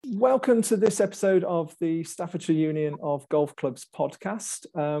Welcome to this episode of the Staffordshire Union of Golf Clubs podcast.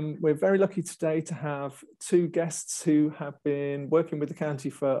 We're very lucky today to have two guests who have been working with the county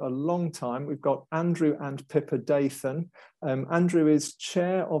for a long time. We've got Andrew and Pippa Dathan. Andrew is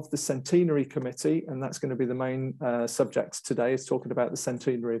chair of the Centenary Committee, and that's going to be the main subject today, is talking about the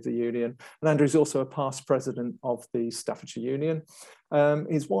centenary of the Union. And Andrew is also a past president of the Staffordshire Union.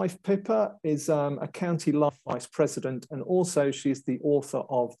 His wife Pippa is a county life vice president, and also she's the author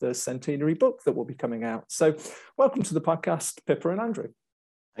of the centenary book that will be coming out. So welcome to the podcast, Pippa and Andrew.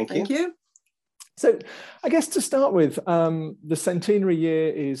 Thank you. So I guess to start with, the centenary year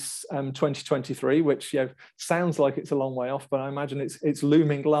is 2023, which sounds like it's a long way off, but I imagine it's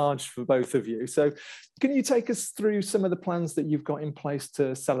looming large for both of you. So can you take us through some of the plans that you've got in place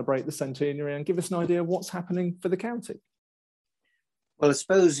to celebrate the centenary and give us an idea of what's happening for the county? Well, I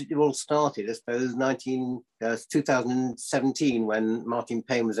suppose it all started, 2017, when Martin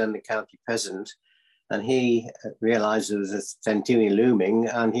Payne was then the county president, and he realised there was a centenary looming,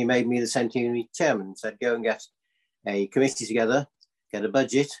 and he made me the centenary chairman. Said, go and get a committee together, get a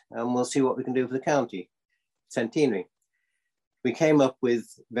budget, and we'll see what we can do for the county centenary. We came up with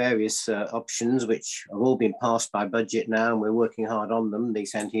various options, which have all been passed by budget now, and we're working hard on them. The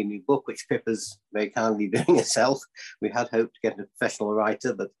centenary book, which Pippa's very kindly doing herself. We had hoped to get a professional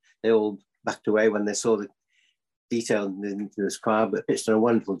writer, but they all backed away when they saw the detail into the scribe, but Pippa's done a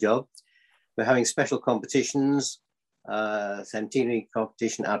wonderful job. We're having special competitions, centenary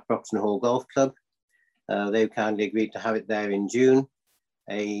competition at Broxton Hall Golf Club. They've kindly agreed to have it there in June.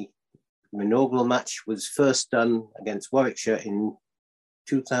 The inaugural match was first done against Warwickshire in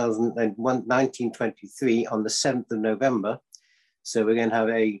 1923 on the 7th of November. So we're going to have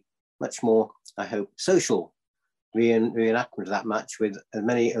a much more, I hope, social reenactment of that match with as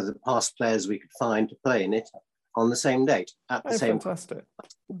many of the past players we could find to play in it on the same date. At the same fantastic.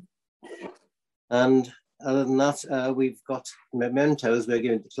 And other than that, we've got mementos we're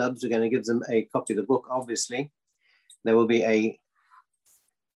giving to clubs. We're going to give them a copy of the book, obviously. There will be a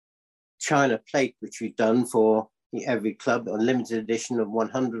china plate, which we've done for every club, a limited edition of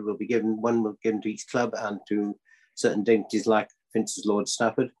 100 will be given. One will be given to each club and to certain dignities like, for instance, Lord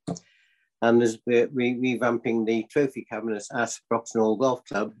Stafford. And we're revamping the trophy cabinet at Broxton Hall Golf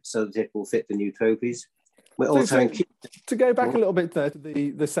Club so that it will fit the new trophies. We're also to go back a little bit there to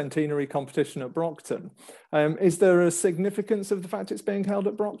the centenary competition at Broxton, is there a significance of the fact it's being held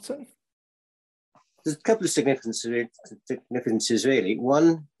at Broxton? There's a couple of significances really.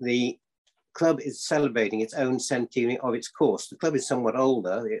 One, the club is celebrating its own centenary of its course. The club is somewhat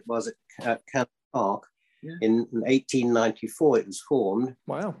older. It was at Cannon Park in 1894. It was formed.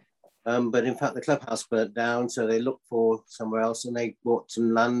 Wow. But in fact, the clubhouse burnt down, so they looked for somewhere else, and they bought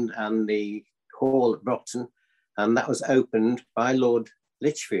some land and the hall at Broxton, and that was opened by Lord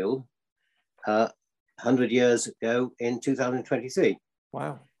Lichfield 100 years ago in 2023.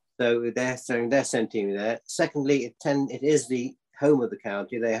 Wow. So they're showing their centenary there. Secondly, it is the home of the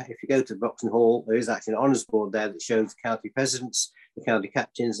county. If you go to Broxton Hall, there is actually an honours board there that shows the county presidents, the county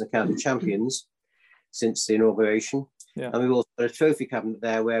captains, and the county champions since the inauguration. Yeah. And we've also got a trophy cabinet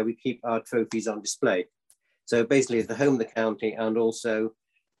there where we keep our trophies on display. So basically it's the home of the county, and also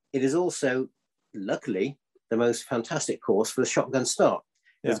it is also, luckily, the most fantastic course for the shotgun start.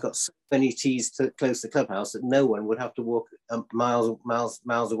 Yeah. It's got so many tees close to the clubhouse that no one would have to walk miles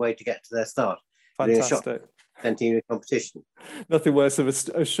away to get to their start. Fantastic. Centenary competition. Nothing worse of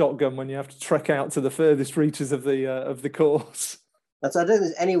a shotgun when you have to trek out to the furthest reaches of the course. I don't think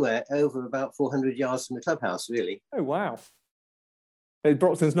there's anywhere over about 400 yards from the clubhouse, really. Oh, wow.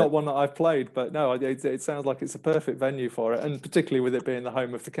 Broxton's not one that I've played, but no, it sounds like it's a perfect venue for it, and particularly with it being the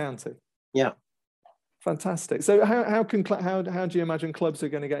home of the county. Yeah. Fantastic. So how do you imagine clubs are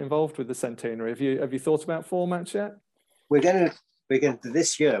going to get involved with the centenary? Have you thought about formats yet? We're going to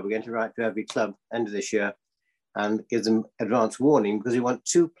this year. We're going to write to every club end of this year and give them advance warning, because we want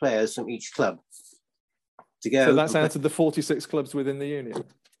 2 players from each club to go. So that's out of the 46 clubs within the union.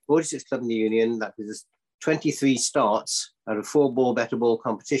 46 clubs in the union. That is 23 starts at a 4-ball better ball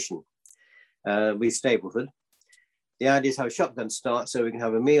competition with Stableford. The idea is to have a shotgun start so we can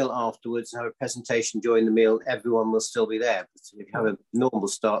have a meal afterwards and have a presentation during the meal. Everyone will still be there. But if you have a normal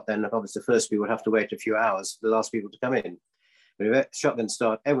start, then obviously the first people would have to wait a few hours for the last people to come in. But if a shotgun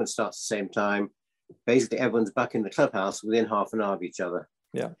start, everyone starts at the same time. Basically, everyone's back in the clubhouse within half an hour of each other.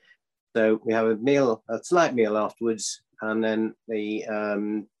 Yeah. So we have a slight meal afterwards, and then the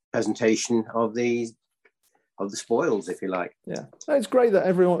presentation of the spoils, if you like. Yeah, it's great that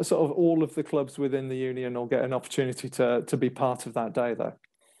everyone, sort of all of the clubs within the union, will get an opportunity to be part of that day, though.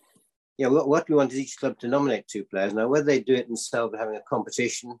 what we want is each club to nominate 2 players. Now, whether they do it themselves, having a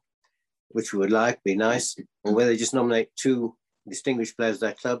competition, which we would like, be nice, or whether they just nominate 2 distinguished players of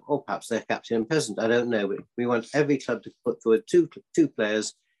their club, or perhaps their captain and president, I don't know. But we want every club to put forward two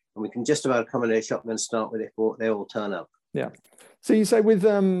players, and we can just about accommodate shotgun start with it if they all turn up. Yeah. So you say with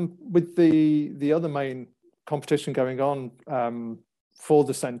the other main competition going on for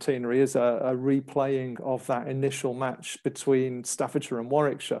the centenary is a replaying of that initial match between Staffordshire and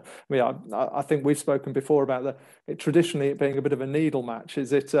Warwickshire. I mean, I think we've spoken before about traditionally it being a bit of a needle match.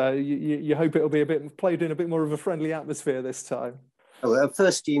 Is it? You hope it'll be a bit played in a bit more of a friendly atmosphere this time? Oh,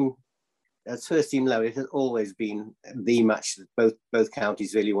 first team level, it has always been the match that both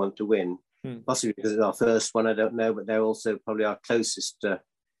counties really want to win. Possibly because it's our first one, I don't know, but they're also probably our closest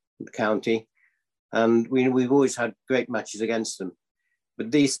county, and we've always had great matches against them. But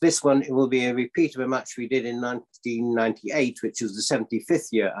this one, it will be a repeat of a match we did in 1998, which was the 75th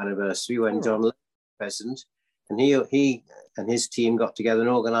year anniversary when John Lane was president, and he and his team got together and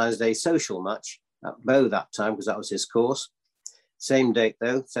organised a social match at Bow that time, because that was his course. Same date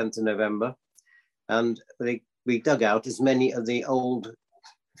though, 7th of November, and we dug out as many of the old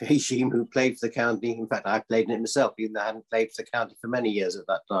regime who played for the county. In fact, I played in it myself, even though I hadn't played for the county for many years at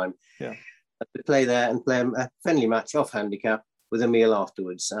that time. Yeah, to play there and play a friendly match off handicap with a meal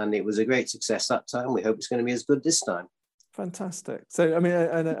afterwards, and it was a great success that time. We hope it's going to be as good this time. Fantastic. So I mean,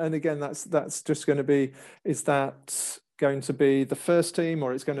 and again, that's just going to be, is that going to be the first team,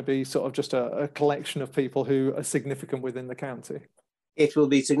 or it's going to be sort of just a collection of people who are significant within the county? It will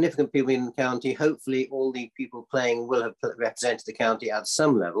be significant people in the county. Hopefully all the people playing will have represented the county at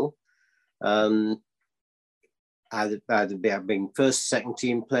some level, either by being first, second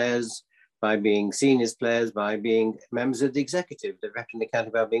team players, by being seniors players, by being members of the executive. They represent the county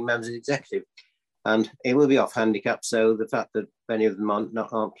by being members of the executive. And it will be off handicap, so the fact that many of them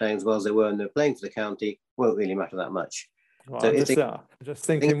aren't playing as well as they were and they're playing for the county won't really matter that much. Well, so just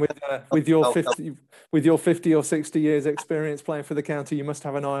thinking with your 50 or 60 years experience playing for the county, you must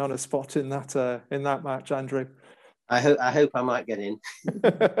have an eye on a spot in that match, Andrew. I hope I might get in.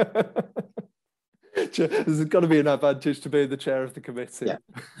 There's got to be an advantage to being the chair of the committee. Yeah.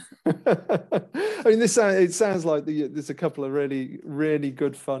 I mean, it sounds like there's a couple of really, really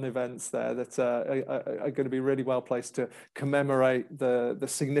good fun events there that are going to be really well placed to commemorate the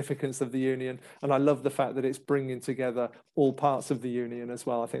significance of the union. And I love the fact that it's bringing together all parts of the union as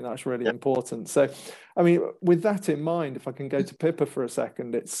well. I think that's really important. So, I mean, with that in mind, if I can go to Pippa for a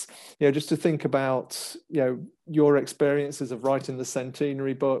second, it's, just to think about, your experiences of writing the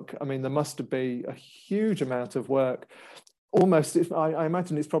centenary book. I mean, there must be a huge amount of work. Almost, I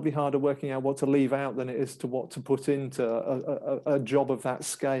imagine it's probably harder working out what to leave out than it is to what to put into a job of that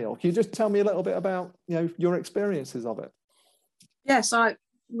scale. Can you just tell me a little bit about your experiences of it? Yes,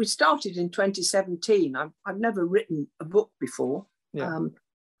 we started in 2017. I've never written a book before. Yeah.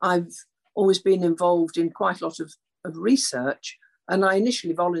 I've always been involved in quite a lot of research, and I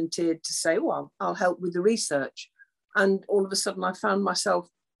initially volunteered to say, "Oh, I'll help with the research," and all of a sudden I found myself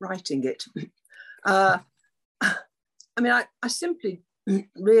writing it. I mean, I simply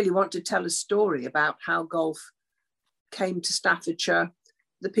really want to tell a story about how golf came to Staffordshire,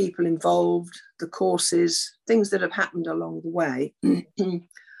 the people involved, the courses, things that have happened along the way.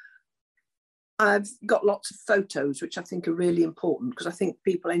 I've got lots of photos, which I think are really important, because I think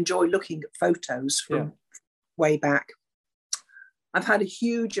people enjoy looking at photos from way back. I've had a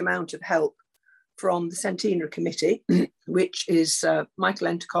huge amount of help from the Centenary Committee, which is Michael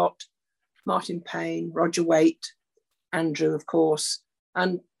Endicott, Martin Payne, Roger Waite, Andrew, of course,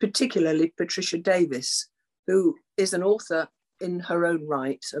 and particularly Patricia Davis, who is an author in her own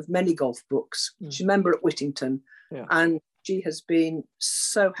right of many golf books. She's a member at Whittington, and she has been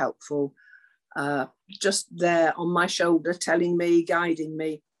so helpful, just there on my shoulder, telling me, guiding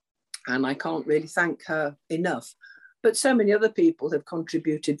me, and I can't really thank her enough. But so many other people have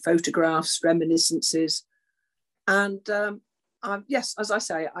contributed photographs, reminiscences, and yes, as I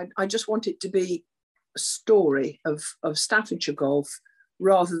say, I just want it to be a story of Staffordshire golf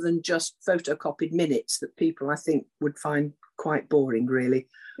rather than just photocopied minutes that people, I think, would find quite boring, really.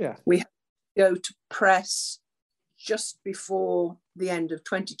 Yeah. We go to press just before the end of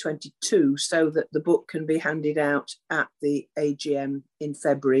 2022 so that the book can be handed out at the AGM in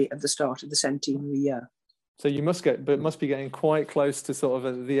February of the start of the centenary year. So you must be getting quite close to sort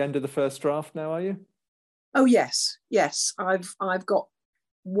of the end of the first draft now, are you? Oh yes. I've got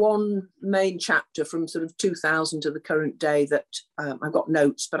one main chapter from sort of 2000 to the current day that I've got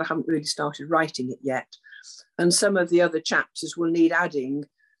notes, but I haven't really started writing it yet. And some of the other chapters will need adding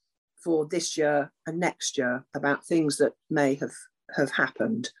for this year and next year about things that may have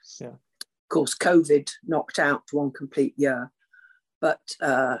happened. Yeah. course, COVID knocked out one complete year, but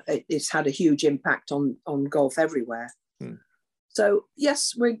it's had a huge impact on golf everywhere. So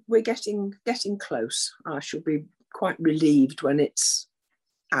yes, we're getting close. I shall be quite relieved when it's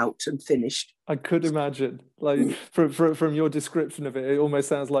out and finished. I could imagine, like from your description of it, it almost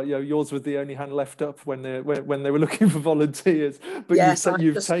sounds like yours was the only hand left up when they were looking for volunteers. But yes,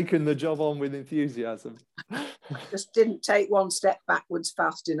 you've taken the job on with enthusiasm. Just didn't take one step backwards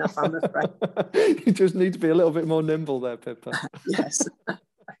fast enough, I'm afraid. You just need to be a little bit more nimble there, Pippa. Yes.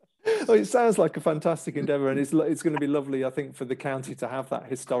 Well, it sounds like a fantastic endeavour, and it's going to be lovely, I think, for the county to have that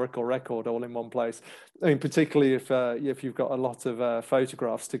historical record all in one place. I mean, particularly if you've got a lot of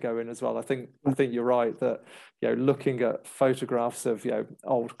photographs to go in as well. I think you're right that looking at photographs of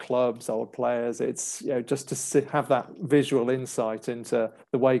old clubs, old players, it's just to have that visual insight into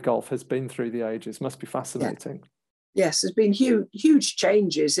the way golf has been through the ages must be fascinating. Yeah. Yes, there's been huge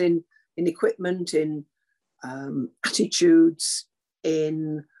changes in equipment, in attitudes,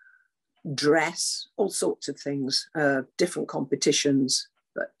 in dress, all sorts of things, different competitions,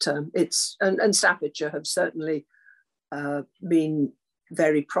 but it's and Staffordshire have certainly been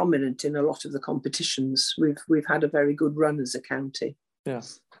very prominent in a lot of the competitions. We've had a very good run as a county.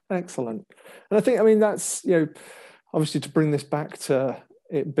 Yes, excellent. And I think, I mean, that's obviously to bring this back to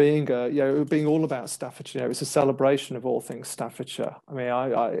it being being all about Staffordshire. It's a celebration of all things Staffordshire. I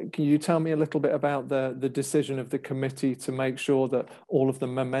mean, can you tell me a little bit about the decision of the committee to make sure that all of the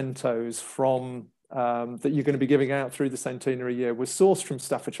mementos from that you're going to be giving out through the centenary year was sourced from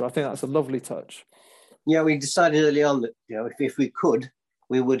Staffordshire? I think that's a lovely touch. Yeah, we decided early on that if we could,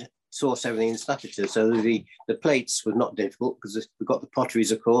 we would source everything in Staffordshire. So the plates was not difficult because we've got the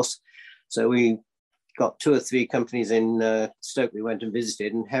potteries, of course. So we got 2 or 3 companies in Stoke we went and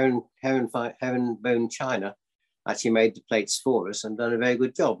visited, and Herringbone China actually made the plates for us and done a very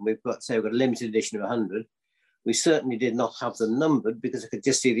good job. We've got a limited edition of 100. We certainly did not have them numbered because I could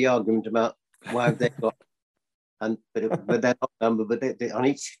just see the argument about why they got, but they're not numbered, but on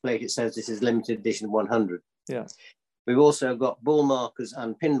each plate it says this is limited edition 100. Yeah. We've also got ball markers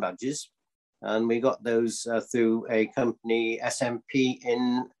and pin badges, and we got those through a company, SMP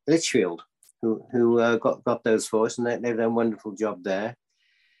in Lichfield, who got those for us, and they've done a wonderful job there.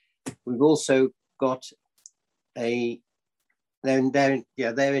 We've also got they're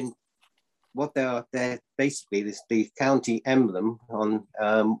basically the county emblem on,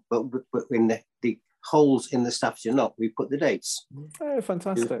 but in the holes in the Staffordshire knot, we put the dates. Oh,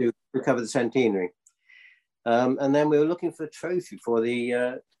 fantastic. To cover the centenary. And then we were looking for a trophy for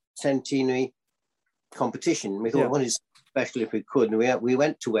the centenary competition. We thought, what is special if we could? And we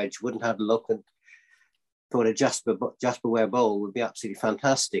went to Wedgwood and had a look and thought a Jasperware bowl would be absolutely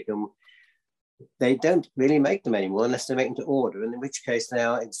fantastic. And they don't really make them anymore unless they make them to order, and in which case they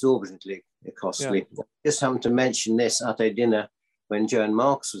are exorbitantly costly. Yeah. Just happened to mention this at a dinner when Joan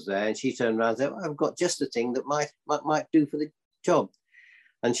Marks was there, and she turned around and said, I've got just the thing that might do for the job.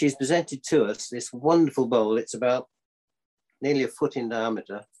 And she's presented to us this wonderful bowl. It's about nearly a foot in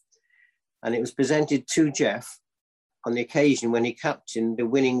diameter. And it was presented to Jeff on the occasion when he captained the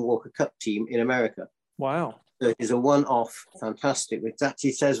winning Walker Cup team in America. Wow. So it is a one-off, fantastic. It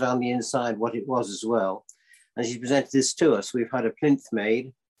actually says around the inside what it was as well. And she presented this to us. We've had a plinth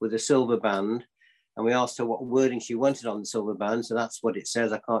made with a silver band, and we asked her what wording she wanted on the silver band. So that's what it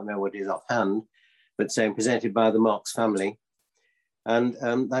says. I can't remember what it is offhand, but saying presented by the Marks family. And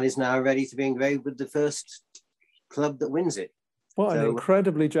that is now ready to be engraved with the first club that wins it. What an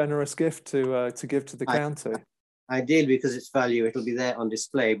incredibly generous gift to give to the county. Ideally, because its value, it'll be there on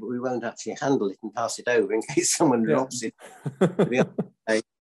display, but we won't actually handle it and pass it over in case someone drops it.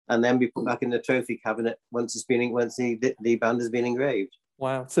 And then be put back in the trophy cabinet once the band has been engraved.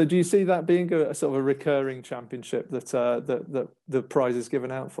 Wow. So do you see that being a sort of a recurring championship that the prize is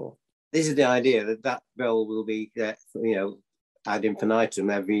given out for? This is the idea, that bell will be ad infinitum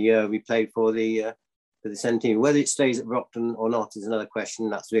every year. We played for the centenary. Whether it stays at Brockton or not is another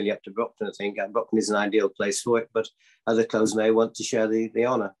question. That's really up to Brockton, I think. Brockton is an ideal place for it, but other clubs may want to share the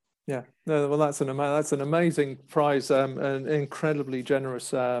honour. Yeah, no, well, that's an amazing prize, an incredibly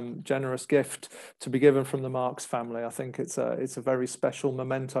generous gift to be given from the Marks family. I think it's a very special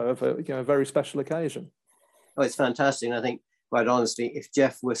memento of a very special occasion. Oh, it's fantastic. And I think, quite honestly, if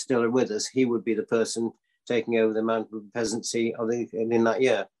Jeff were still with us, he would be the person taking over the mantle of presidency in that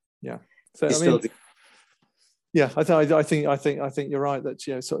year. Yeah. So yeah, I think you're right that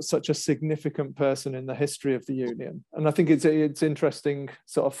such a significant person in the history of the union, and I think it's interesting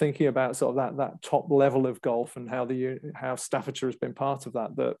sort of thinking about sort of that top level of golf and how Staffordshire has been part of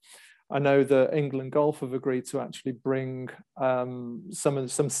that. That I know that England Golf have agreed to actually bring some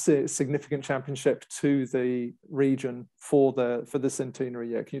significant championship to the region for the centenary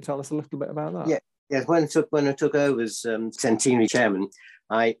year. Can you tell us a little bit about that? Yeah. When I took over as centenary chairman,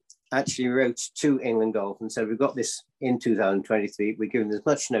 I actually wrote to England Golf and said, we've got this in 2023. We're giving as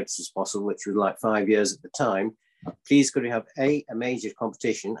much notice as possible, which was like 5 years at the time. Please, could we have A major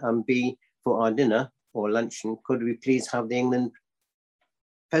competition, and B, for our dinner or luncheon, could we please have the England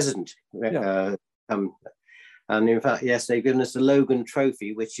president? And in fact, yes, they've given us the Logan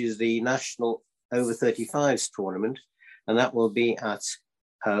Trophy, which is the national over 35s tournament, and that will be at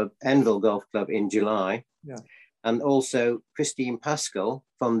Enville Golf Club in July. Yeah. And also Christine Pascal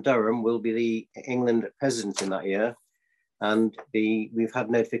from Durham will be the England president in that year. And we've had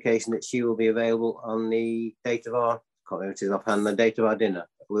notification that she will be available on the date of our, can't remember it is offhand, the date of our dinner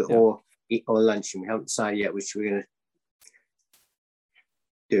or luncheon. We haven't decided yet which we're going to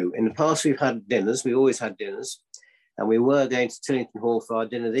do. In the past, we've had dinners. We always had dinners. And we were going to Tillington Hall for our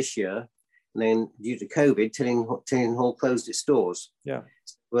dinner this year. And then due to COVID, Tillington Hall closed its doors. Yeah.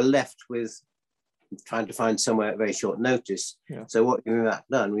 So we're left with trying to find somewhere at very short notice. Yeah. So what we've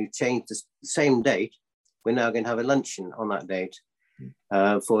done, we've changed the same date. We're now going to have a luncheon on that date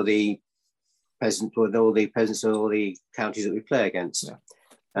for the president, with all the presidents of all the counties that we play against.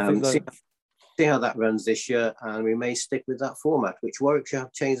 Yeah. See how that runs this year, and we may stick with that format, which Warwickshire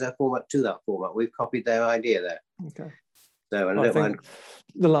have changed their format to that format. We've copied their idea there. Okay. So, and I think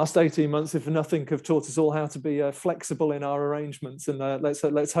the last 18 months, if nothing, have taught us all how to be flexible in our arrangements, and let's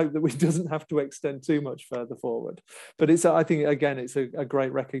hope that we doesn't have to extend too much further forward. But it's, I think, again, it's a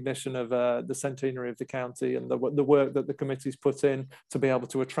great recognition of the centenary of the county and the work that the committee's put in to be able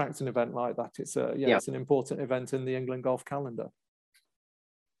to attract an event like that. It's it's an important event in the England golf calendar.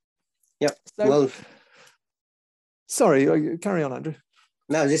 Yep. So, well, sorry, carry on, Andrew.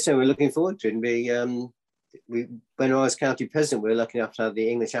 No, just so we're looking forward to it. When I was county president, we were lucky enough to have the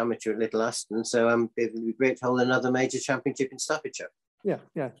English Amateur at Little Aston. So it would be great to hold another major championship in Staffordshire.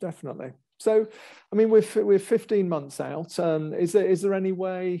 Yeah, definitely. So, I mean, we're 15 months out. Is there any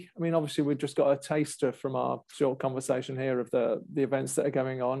way? I mean, obviously, we've just got a taster from our short conversation here of the events that are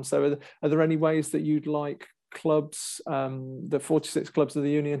going on. So, are there any ways that you'd like clubs, the 46 clubs of the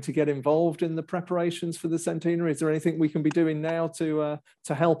union, to get involved in the preparations for the centenary? Is there anything we can be doing now to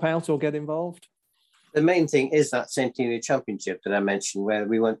help out or get involved? The main thing is that centenary championship that I mentioned, where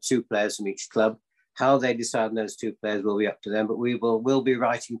we want 2 players from each club. How they decide on those 2 players will be up to them, but we'll be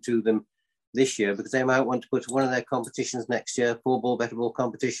writing to them this year, because they might want to put one of their competitions next year, 4-ball, better ball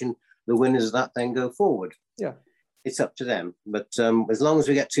competition. The winners of that then go forward. Yeah, it's up to them. But as long as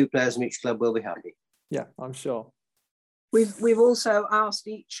we get 2 players from each club, we'll be happy. Yeah, I'm sure. We've also asked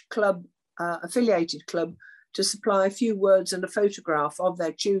each club, affiliated club, to supply a few words and a photograph of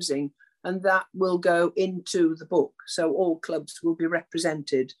their choosing, and that will go into the book. So all clubs will be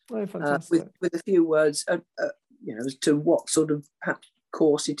represented with a few words, as to what sort of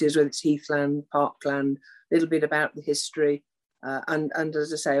course it is, whether it's heathland, parkland, a little bit about the history, and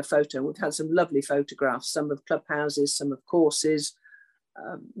as I say, a photo. We've had some lovely photographs, some of clubhouses, some of courses.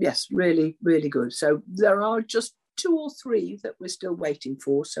 Yes, really, really good. So there are just 2 or 3 that we're still waiting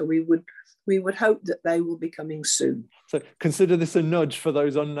for. So we would hope that they will be coming soon. So consider this a nudge for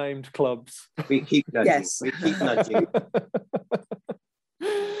those unnamed clubs. We keep nudging. Yes. We keep nudging.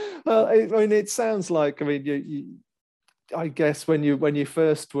 Well, I mean, it sounds like, I mean, I guess when you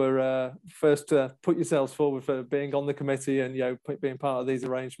first were put yourselves forward for being on the committee and being part of these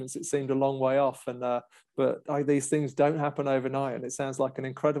arrangements, it seemed a long way off, and but these things don't happen overnight, and it sounds like an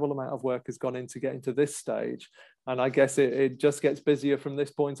incredible amount of work has gone into getting to this stage, and I guess it just gets busier from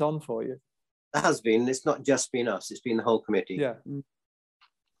this point on for you. It has been. It's not just been us; it's been the whole committee. Yeah.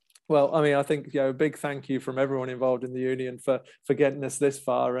 Well, I mean, I think a big thank you from everyone involved in the union for getting us this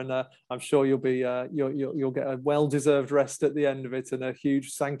far, and I'm sure you'll get a well-deserved rest at the end of it, and a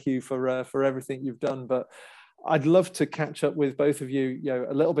huge thank you for everything you've done. But I'd love to catch up with both of you,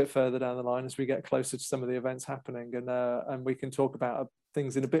 a little bit further down the line as we get closer to some of the events happening, and we can talk about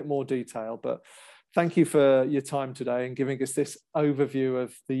things in a bit more detail. But thank you for your time today and giving us this overview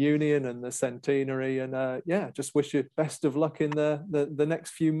of the union and the centenary, and just wish you best of luck in the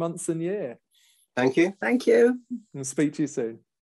next few months and year. Thank you. Thank you. And speak to you soon.